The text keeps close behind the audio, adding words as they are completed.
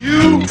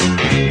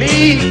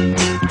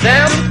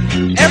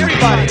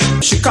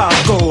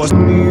Chicago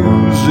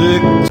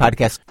music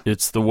podcast.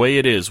 It's The Way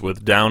It Is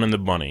with Down and the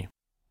Bunny.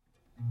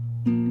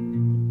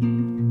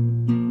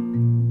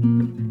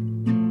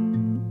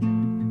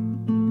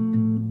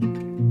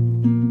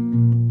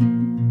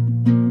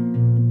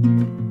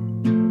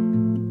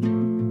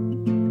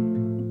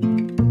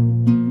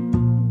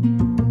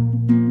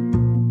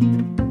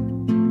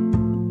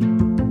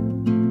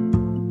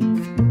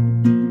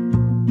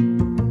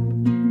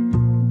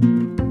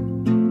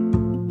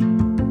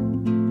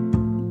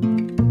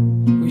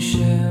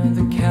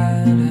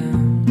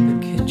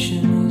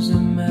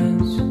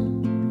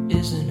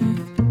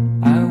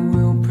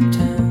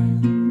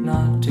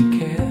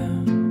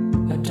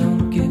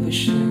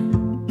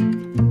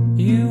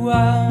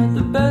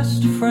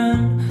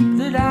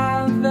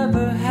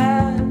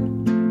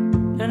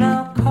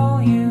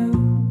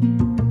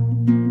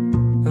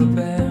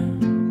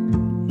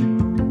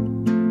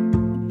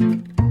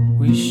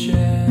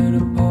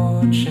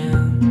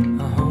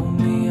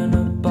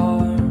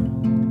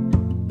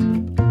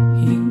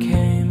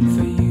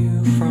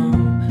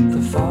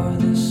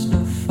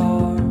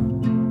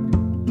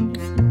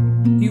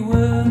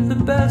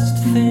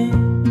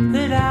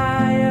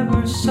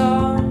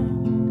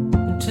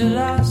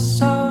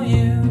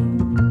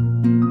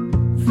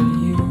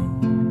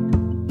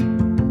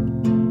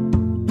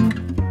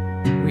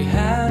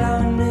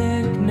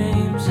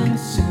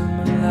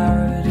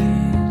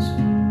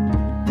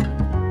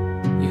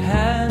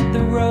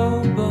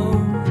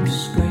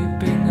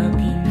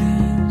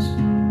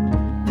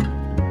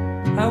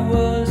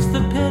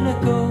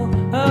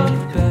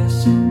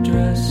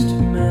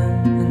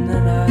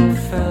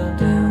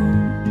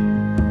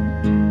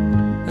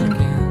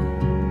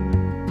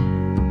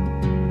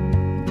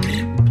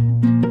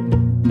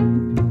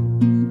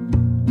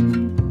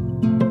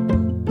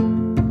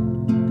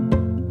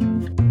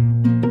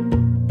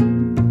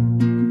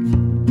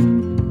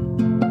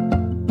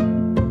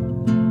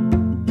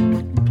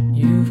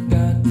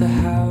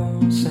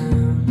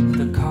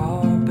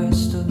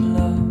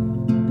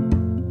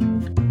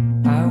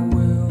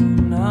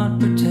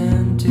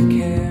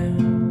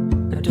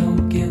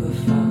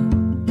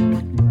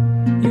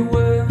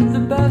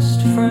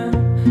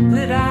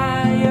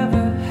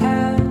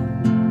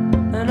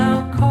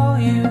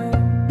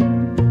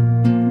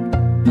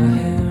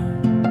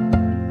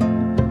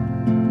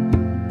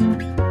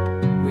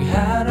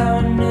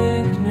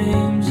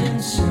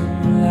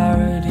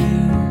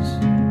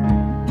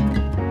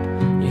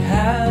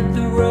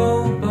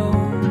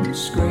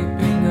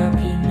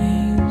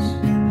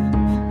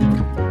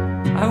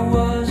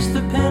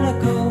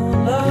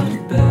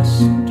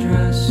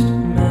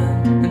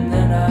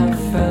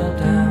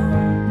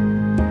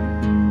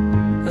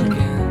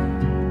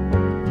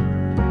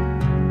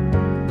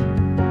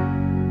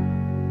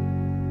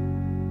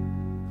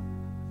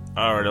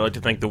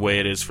 Thank The Way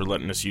It Is for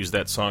letting us use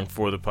that song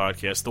for the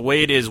podcast. The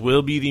Way It Is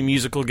will be the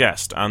musical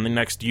guest on the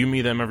next You,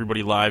 Me, Them,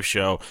 Everybody live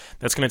show.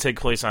 That's going to take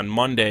place on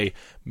Monday,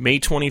 May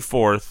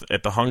 24th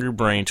at the Hungry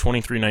Brain,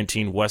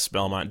 2319 West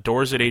Belmont.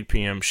 Doors at 8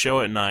 p.m.,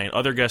 show at 9.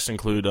 Other guests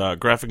include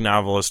graphic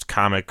novelist,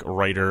 comic,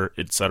 writer,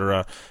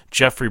 etc.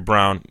 Jeffrey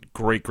Brown,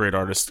 great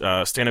artist.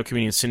 Stand-up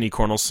comedian Cindy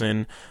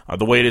Cornelson.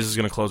 The Way It Is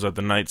going to close out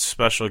the night.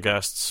 Special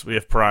guests. We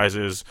have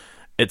prizes,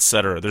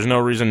 etc. There's no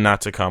reason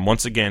not to come.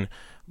 Once again,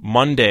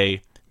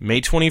 Monday, May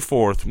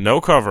 24th,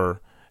 no cover,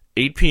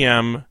 8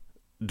 p.m.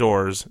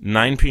 doors,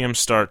 9 p.m.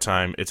 start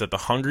time. It's at the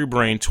Hungry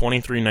Brain,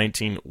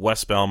 2319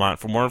 West Belmont.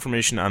 For more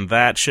information on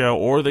that show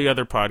or the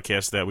other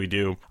podcasts that we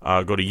do,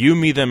 go to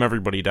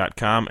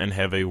youmethemeverybody.com and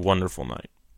have a wonderful night.